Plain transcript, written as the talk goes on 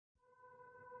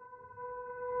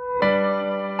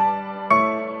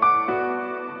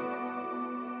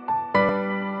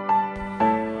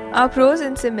आप रोज़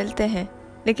इनसे मिलते हैं,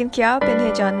 लेकिन क्या आप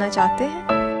इन्हें जानना चाहते हैं?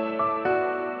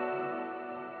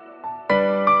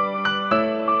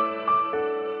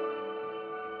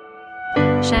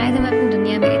 शायद हम अपनी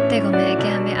दुनिया में इतने गुम हैं कि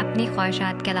हमें अपनी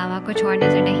ख्वाहिशात के अलावा कुछ और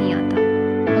नज़र नहीं आता।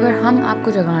 अगर हम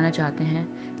आपको जगाना चाहते हैं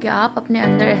कि आप अपने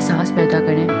अंदर एहसास पैदा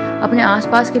करें, अपने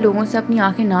आसपास के लोगों से अपनी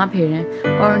आंखें ना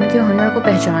फेरें और उनके हुनर को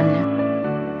पहचान लें।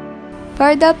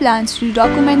 Farda plans to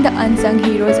document the unsung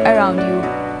heroes around you.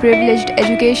 Privileged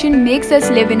education makes us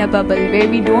live in a bubble where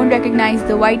we don't recognize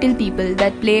the vital people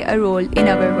that play a role in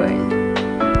our world.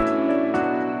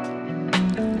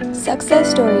 Success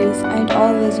stories aren't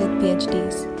always with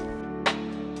PhDs.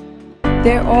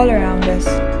 They're all around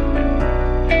us.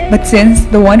 But since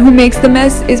the one who makes the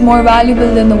mess is more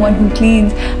valuable than the one who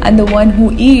cleans, and the one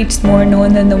who eats more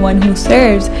known than the one who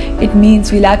serves, it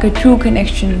means we lack a true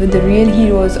connection with the real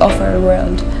heroes of our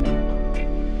world.